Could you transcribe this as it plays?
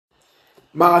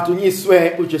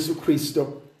Makadunyiswe uJesu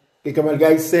Kristo. Ngegama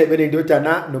likaYise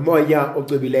benendodana nomoya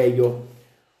ocwebileyo.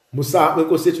 Musa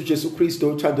wenkosi yethu uJesu Kristo,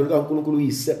 uthando lukaNkulunkulu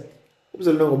uyise,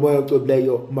 ubuzalwane ngomoya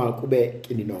ocwebileyo makube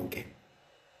kini nonke.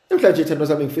 Namhlanje thando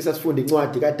sami ngifisa sifunde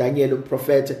incwadi kaDaniel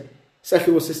umprofete,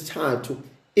 isahluko sesithathu,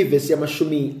 ivesi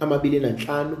yamashumi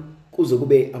 25 kuze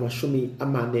kube amashumi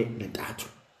 43.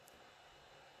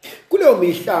 Kuleyo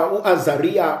mihla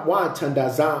uAzariya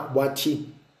wathandaza wathi,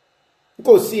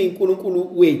 Nkosi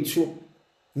uNkulunkulu wethu,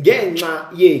 ngenxa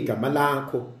yegama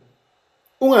lakho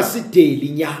ungasideli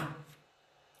nya,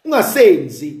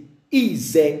 ungasenzi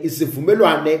ize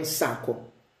isivumelwane sakho,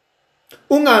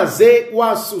 ungaze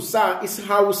wasusa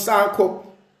isihawu sakho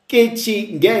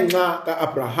kithi ngenxa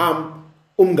kaAbraham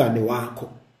umngane wakho,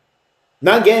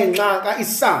 nangenxa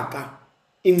kaIsaka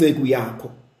inceku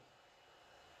yakho,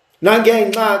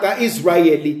 nangenxa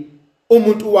kaIsrayeli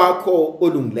umuntu wakho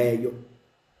olungileyo,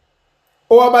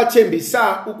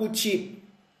 owabathembisa ukuthi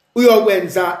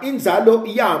uyokwenza inzalo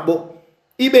yabo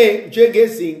ibe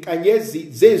njengezinkanyezi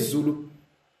zezulu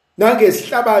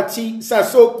nangesihlabathi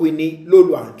sasogwini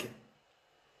lolwandle.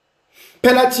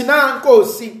 Phela thina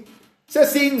Nkosi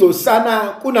sesingcosana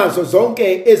kunazo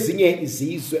zonke ezinye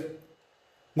izizwe.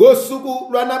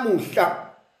 Ngosuku lwanamuhla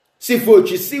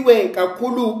sifojisiwe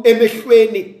kakhulu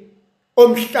emehlweni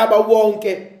omhlaba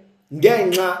wonke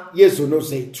ngenxa yezono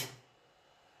zethu.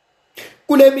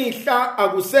 Kule mihla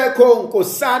akusekho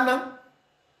nkosana,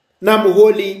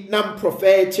 namholi,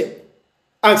 namprofete,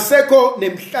 akusekho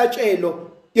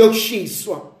nemhlatshelo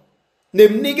yokushiswa,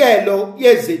 nemnikelo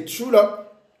yezethulo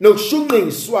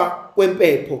nokushunqiswa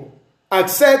kwempepho.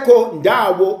 Akusekho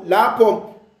ndawo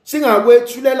lapho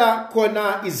singakwethulela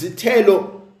khona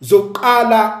izithelo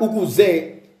zokuqala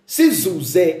ukuze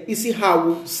sizuze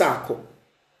isihawu sakho.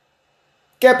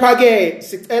 Kepha-ke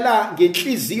sicela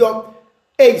ngenhliziyo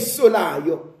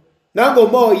eyisolayo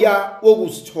nangomoya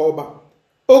wokuzithoba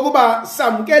ukuba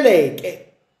samukeleke,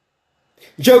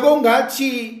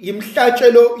 njengongathi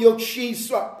yimhlatshelo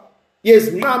yokushiswa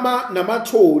yezinqama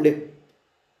namathole,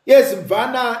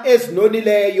 yezimvana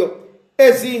ezinonileyo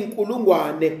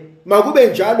eziyinkulungwane. Makube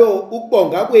njalo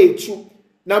ukubonga kwethu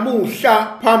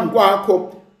namuhla phambi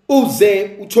kwakho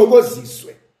uze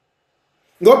uthokoziswe,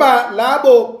 ngoba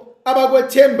labo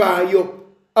abakwethembayo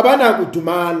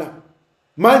abanakudumala.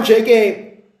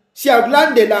 Manje-ke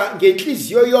siyakulandela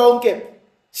ngenhliziyo yonke,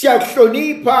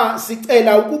 siyakuhlonipha,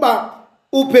 sicela ukuba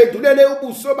uphendulele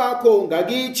ubuso bakho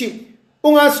ngakithi,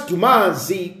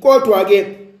 ungasidumazi,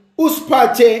 kodwa-ke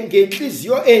usiphathe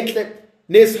ngenhliziyo enhle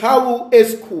nesihawu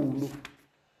esikhulu.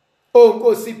 O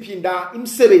Nkosi, phinda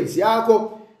imisebenzi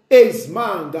yakho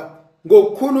eyizimanga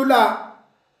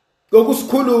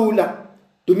ngokusikhulula.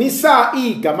 Dumisa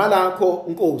igama lakho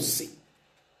Nkosi.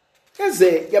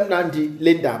 Eze yamnandi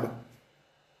le ndaba.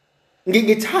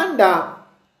 Ngithanda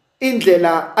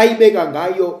indlela ayibeka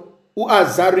ngayo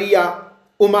uAzariya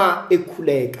uma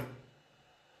ekhuleka.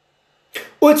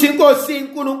 Uthi, Nkosi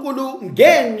uNkulunkulu,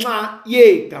 ngenxa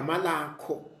yegama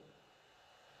lakho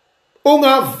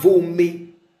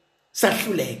ungavumi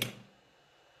sahluleke.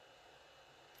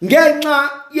 Ngenxa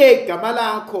yegama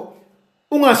lakho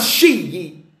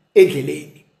ungashiyi endleleni.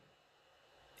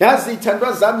 Yazi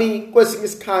thandwa zami, kwesinye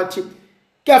isikhathi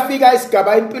kuyafika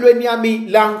isigaba empilweni yami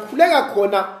la ngikhuleka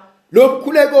khona lo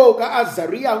mkhuleko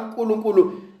kaAzariya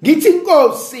uNkulunkulu. Ngithi,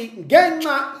 Nkosi,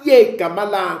 ngenxa yegama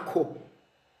lakho,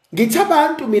 ngithi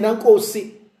abantu mina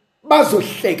Nkosi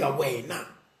bazohleka wena.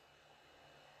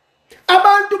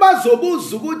 Abantu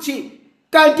bazobuza ukuthi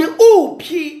kanti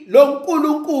uphi lo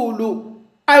nkulunkulu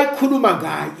ayikhuluma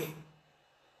ngaye.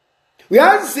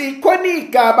 Uyazi khona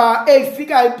igaba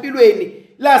elifika empilweni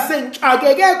la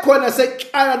sengixakeke khona,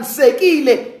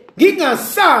 sexanisekile,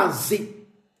 ngingasazi,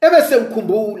 ebese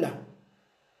ngikhumbula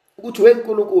ukuthi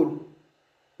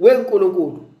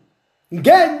weNkulunkulu,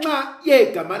 ngenxa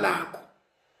yegama lakho.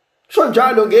 Sho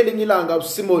njalo ngelinye ilanga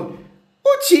uSimoni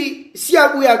uthi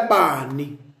siyabuya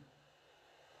kubani?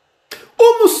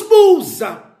 Uma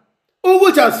usibuza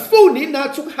ukuthi asifuni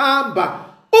nathi ukuhamba,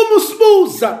 uma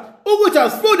usibuza ukuthi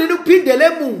asifuni ukuphindela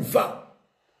emuva,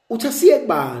 uthi asiye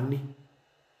kubani?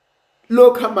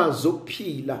 Lokho amazwi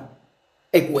okuphila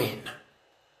ekuwena.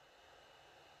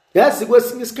 Yazi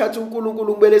kwesinye isikhathi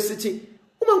uNkulunkulu kumele sithi,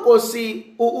 uma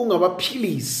Nkosi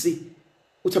ungabaphilisi,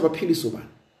 uthi abaphilisi ubani?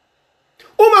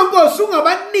 Uma Nkosi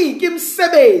ungabaniki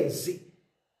imisebenzi,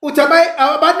 uthi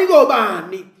abanike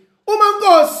obani? Uma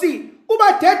Nkosi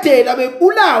ubadedela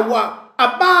bebulawa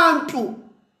abantu,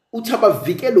 uthi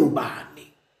abavikele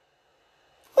ubani?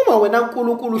 Uma wena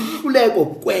Nkulunkulu uhluleka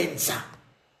ukwenza,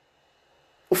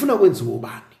 ufuna kwenziwa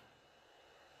ubani?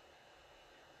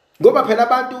 Ngoba phela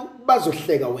abantu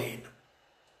bazohleka wena.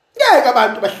 bayahleka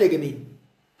abantu bahleke mina.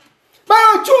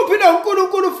 Bayothi uphi lo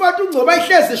uNkulunkulu futhi ungcoba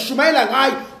ihleze eshumayela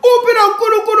ngayo. Uphi lo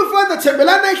uNkulunkulu futhi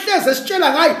thembelana ihleze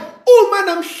esitshela ngayo uma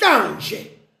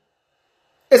namhlanje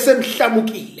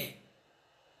esemhlamukile.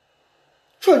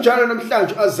 Sho njalo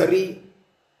namhlanje Azariya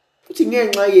uthi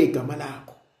ngenxa yegama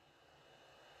lakho.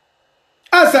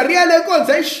 Azariya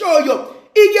lenkonzo ayishoyo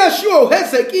ikuyashiwo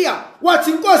uHezekiya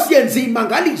wathi inkosi yenza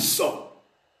imangaliso.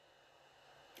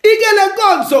 Ike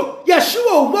lenkonzo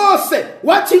yashiwo uMose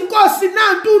wathi inkosi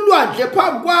nantu ulwandle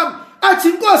phambi kwami, athi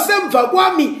inkosi emva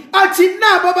kwami, athi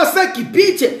nabo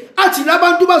abaseGibhithe, athi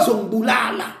labantu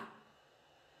bazongibulala.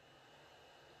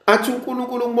 Athi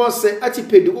uNkulunkulu uMose athi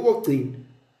phenduka kokugcina,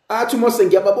 athi uMose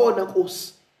ngiyababona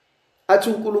Nkosi. Athi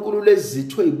uNkulunkulu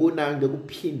lezitho ezibonayo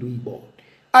ngekuphinde uyibone.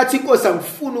 Athi inkosi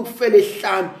angifuni ukufela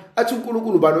ehlane. Athi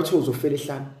uNkulunkulu bani othe uzofela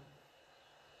ehlane?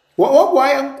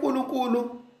 Wakwaya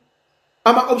uNkulunkulu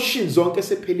ama options zonke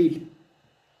sephelile.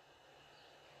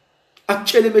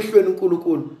 Akutshela emehlweni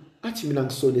uNkulunkulu athi mina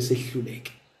ngisole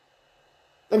sehluleke.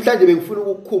 Namhlanje bengifuna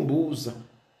ukukukhumbuza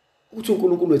ukuthi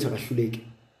uNkulunkulu wethu akahluleki.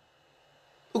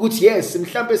 Ukuthi yes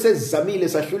mhlambe sezizamile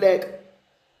sahluleka,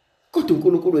 kodwa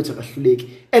uNkulunkulu wethu akahluleki.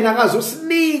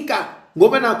 Akazusinika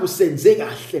ngoba naku senze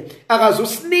kahle,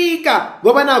 akazusinika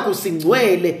ngoba naku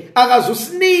singcwele,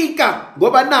 akazusinika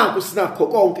ngoba naku sinakho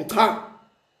konke, cha.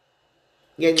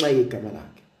 Ngenxa yegama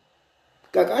lakhe.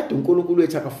 Kakade uNkulunkulu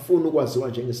wethu akafuna ukwaziwa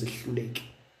njengesihluleki.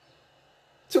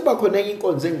 Sekuba khona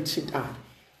inkonzo engithintayo.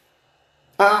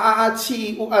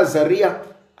 Athi uAzariya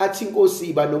athi inkosi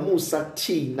iba nomusa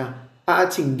kuthina,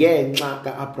 athi ngenxa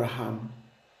kaAbraham.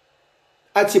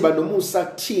 Athi ba nomusa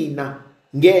kuthina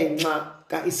ngenxa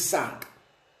kaIsaka.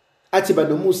 Athi ba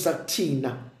nomusa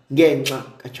kuthina ngenxa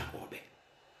kaJakobe.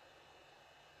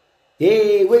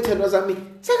 Hey wethandwa zami,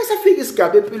 sake safika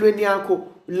isigaba empilweni yakho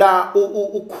la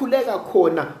ukhuleka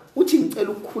khona, uthi ngicela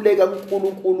ukukhuleka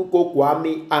kuNkulunkulu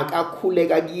gogwami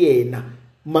akakhuleka kuyena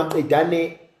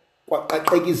maqedane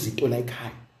kwaqaqeka izinto la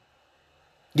ekhaya.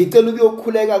 Ngicela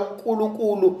ukuyokhuleka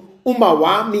kuNkulunkulu uma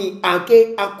wami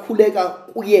ake akhuleka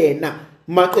kuyena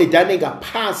maqedane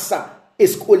ngaphasa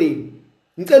esikoleni.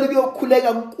 Ngicela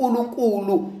ukuyokhuleka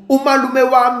kuNkulunkulu umalume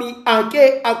wami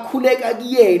ake akhuleka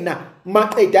kuyena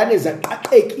maqedane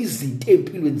zaqaqeka izinto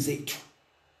empilweni zethu.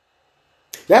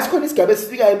 Yasikhona isigaba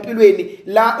esifika empilweni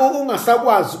la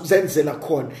ungasakwazi ukuzenzela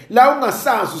khona, la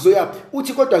ungasazi uzoyaphi.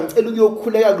 Uthi kodwa ngicela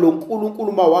ukuyokhuleka kulo uNkulunkulu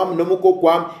uma wami noma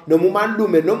ugogwami noma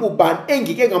umalume noma ubani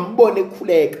engike ngambone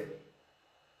ekhuleka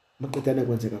maqedane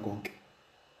kwenzeka konke.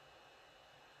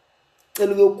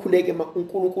 Ngicela ukuyokhuleka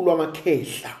uNkulunkulu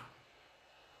wamakhehla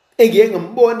engike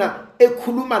ngambona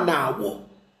ekhuluma nawo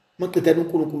maqedane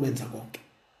uNkulunkulu wenza konke.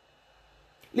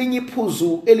 Linye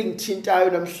iphuzu elingithintayo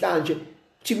namhlanje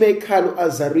uthi mekhalo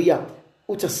Azariya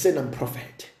uthi asena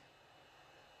prophet.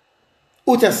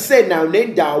 Uthi asena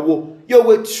nendawo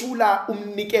yokwethula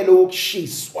umnikelo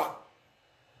wokushiswa.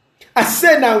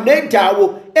 Asena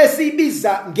nendawo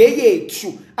esibiza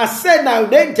ngeyethu, asena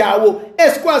nendawo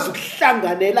esikwazi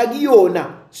ukuhlanganela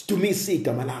kuyona sidumisa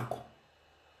igama lakho.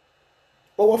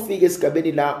 Okwafika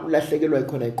esigabeni la ulahlekelwa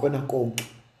ikhona iqona konke.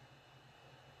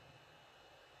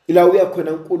 Ila uya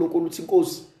khona uNkulunkulu uthi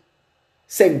Nkosi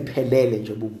sengiphelele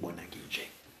nje ubungibona nginje.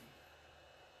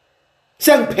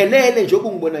 Sengiphelele nje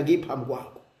ubungibona ngiphambi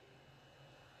kwakho.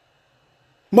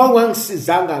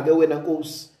 Mawungangisizanga ke wena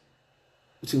Nkosi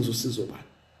uthi ngizosiza bani?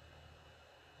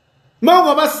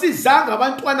 Mawungabasizanga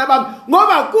abantwana bami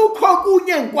ngoba kukho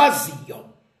kunye engikwaziyo.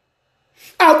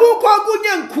 Akukho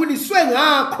kunye ngikhuliswe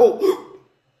ngakho.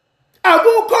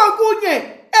 Akukho kunye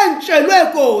engitshelwe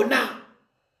kona.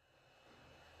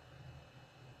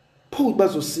 Pho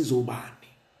bazosiza ubani?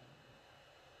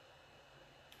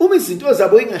 Uma izinto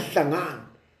zabo ingahlangani,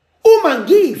 uma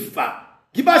ngifa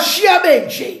ngibashiya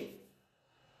benje,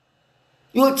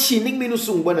 yothini kumina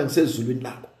usungibona ngisezulwini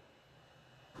lakho?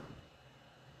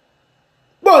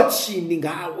 Bothini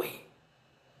ngawe?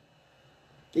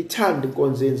 Ithanda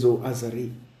inkonzo yenzo Azariya.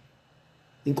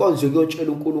 Inkonzo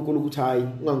yokutshela uNkulunkulu ukuthi hayi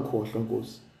ungangikhohlwa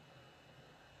Nkosi.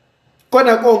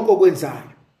 Khona konke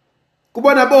okwenzayo.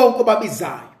 Kubona bonke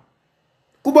babizayo.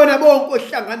 Kubona bonke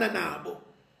ohlangana nabo.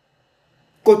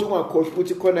 Kodwa ungakhohlwa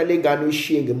ukuthi khona lengane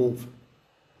uyishiye ngemuva.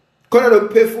 Khona lo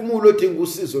mphefumulo odinga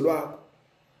usizo lwakho.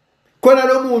 Khona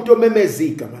lo muntu omemeza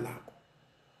igama lakho.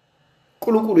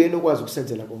 uNkulunkulu yena okwazi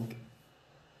ukusenzela konke.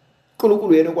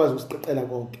 uNkulunkulu yena okwazi usiqeqela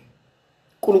konke.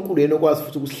 uNkulunkulu yena okwazi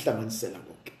futhi ukusihlanganisela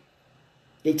konke.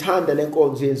 Ngithanda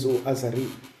lenkonzo yenzo Azariya.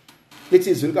 Lithi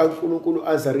izwi likaNkulunkulu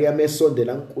Azariya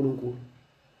mesondela kuNkulunkulu.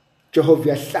 Jehova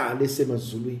yahlala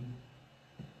esemazulwini.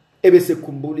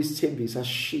 Ebesekhumbula isithembiso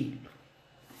ashilo.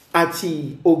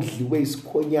 Athi okudliwe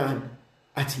isikhonyana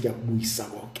athi ngiyakubuyisa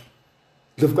konke.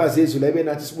 Ndlovukazi yezulu ayibe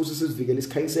nathi sibuso sizivikele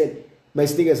isikhanyisele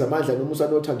mayisinikeze amandla nomusa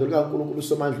nothando likaNkulunkulu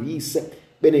uSomandla uyise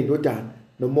benendodana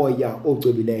nomoya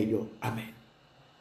ogcobileyo. Amen.